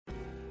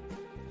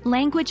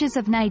Languages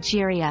of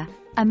Nigeria,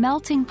 a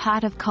melting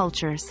pot of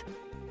cultures.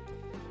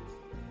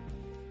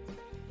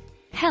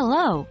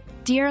 Hello,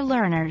 dear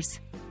learners.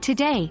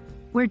 Today,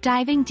 we're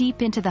diving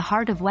deep into the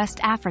heart of West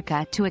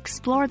Africa to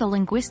explore the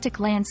linguistic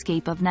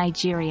landscape of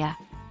Nigeria.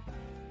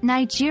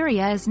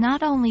 Nigeria is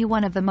not only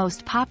one of the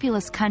most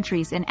populous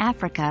countries in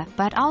Africa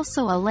but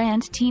also a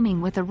land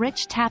teeming with a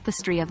rich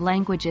tapestry of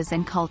languages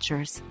and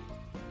cultures.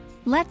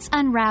 Let's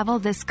unravel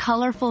this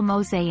colorful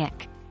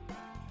mosaic.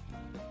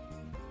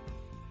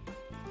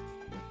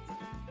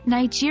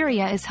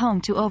 Nigeria is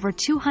home to over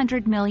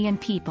 200 million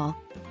people.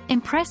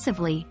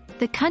 Impressively,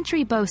 the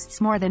country boasts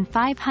more than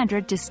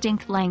 500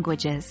 distinct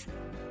languages.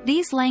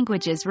 These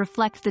languages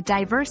reflect the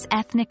diverse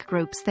ethnic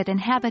groups that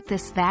inhabit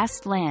this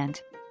vast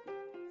land.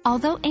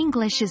 Although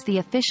English is the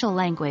official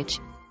language,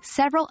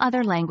 several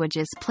other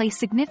languages play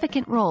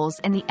significant roles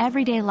in the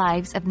everyday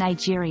lives of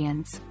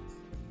Nigerians.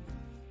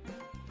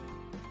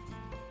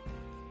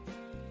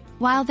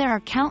 While there are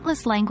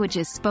countless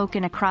languages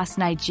spoken across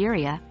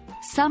Nigeria,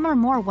 some are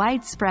more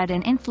widespread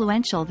and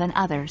influential than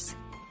others.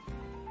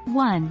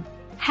 1.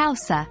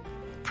 Hausa.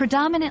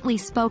 Predominantly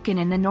spoken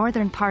in the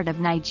northern part of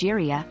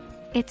Nigeria,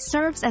 it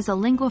serves as a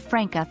lingua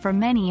franca for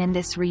many in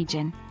this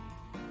region.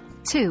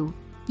 2.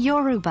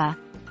 Yoruba.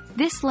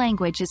 This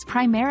language is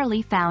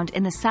primarily found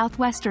in the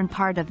southwestern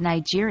part of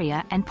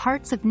Nigeria and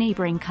parts of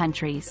neighboring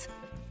countries.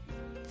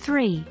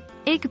 3.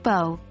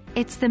 Igbo.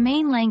 It's the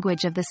main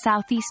language of the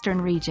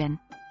southeastern region.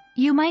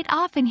 You might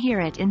often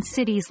hear it in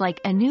cities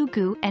like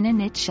Enugu and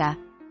Onitsha.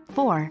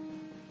 4.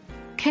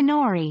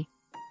 Kanuri.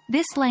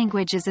 This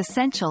language is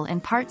essential in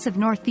parts of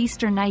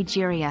northeastern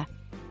Nigeria.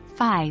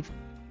 5.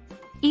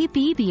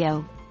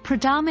 Ibibio.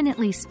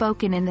 Predominantly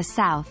spoken in the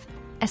south,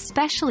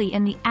 especially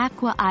in the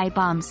Akwa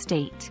Ibom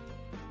state.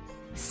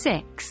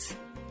 6.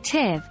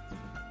 Tiv.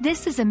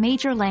 This is a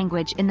major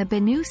language in the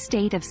Benue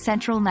state of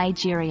central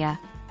Nigeria.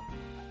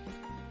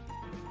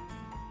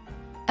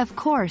 Of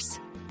course,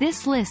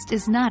 this list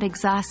is not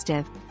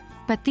exhaustive,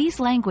 but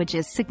these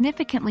languages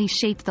significantly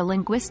shape the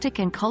linguistic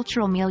and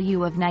cultural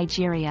milieu of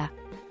Nigeria.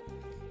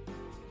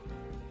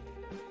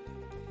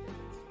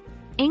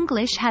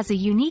 English has a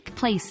unique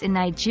place in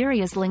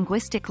Nigeria's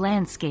linguistic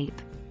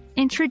landscape.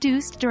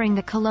 Introduced during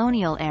the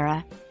colonial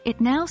era, it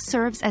now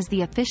serves as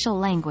the official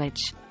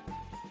language.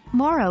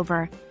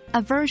 Moreover,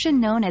 a version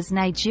known as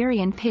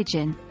Nigerian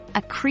Pidgin,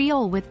 a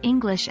Creole with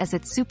English as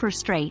its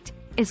superstrate,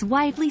 is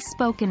widely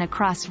spoken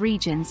across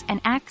regions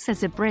and acts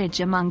as a bridge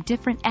among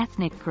different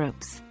ethnic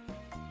groups.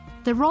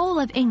 The role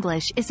of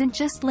English isn't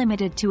just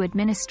limited to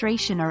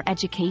administration or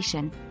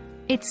education.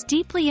 It's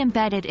deeply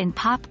embedded in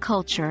pop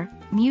culture,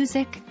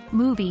 music,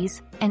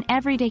 movies, and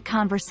everyday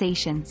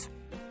conversations.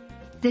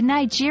 The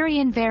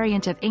Nigerian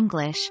variant of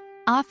English,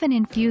 often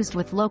infused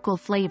with local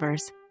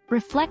flavors,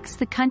 reflects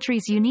the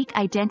country's unique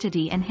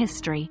identity and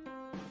history.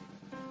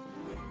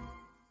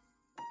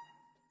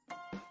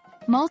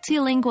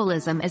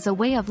 Multilingualism is a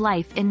way of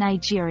life in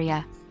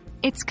Nigeria.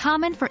 It's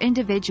common for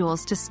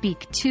individuals to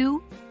speak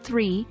 2,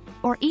 3,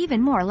 or even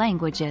more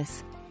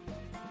languages.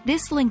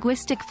 This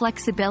linguistic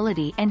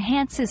flexibility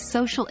enhances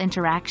social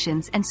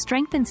interactions and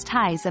strengthens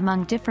ties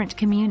among different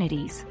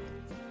communities.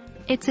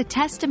 It's a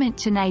testament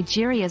to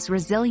Nigeria's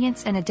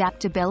resilience and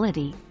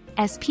adaptability,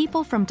 as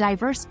people from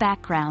diverse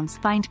backgrounds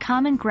find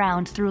common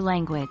ground through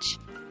language.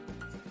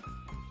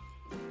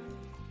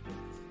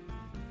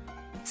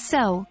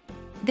 So,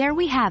 there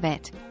we have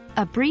it,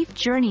 a brief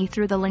journey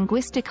through the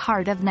linguistic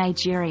heart of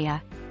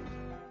Nigeria.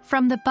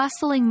 From the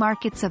bustling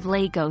markets of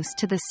Lagos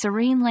to the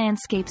serene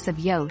landscapes of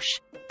Yosh,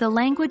 the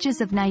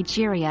languages of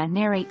Nigeria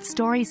narrate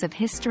stories of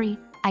history,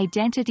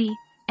 identity,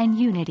 and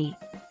unity.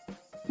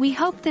 We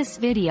hope this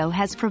video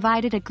has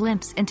provided a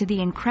glimpse into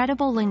the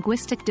incredible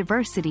linguistic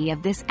diversity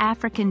of this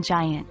African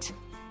giant.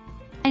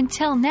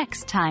 Until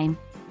next time,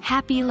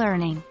 happy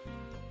learning!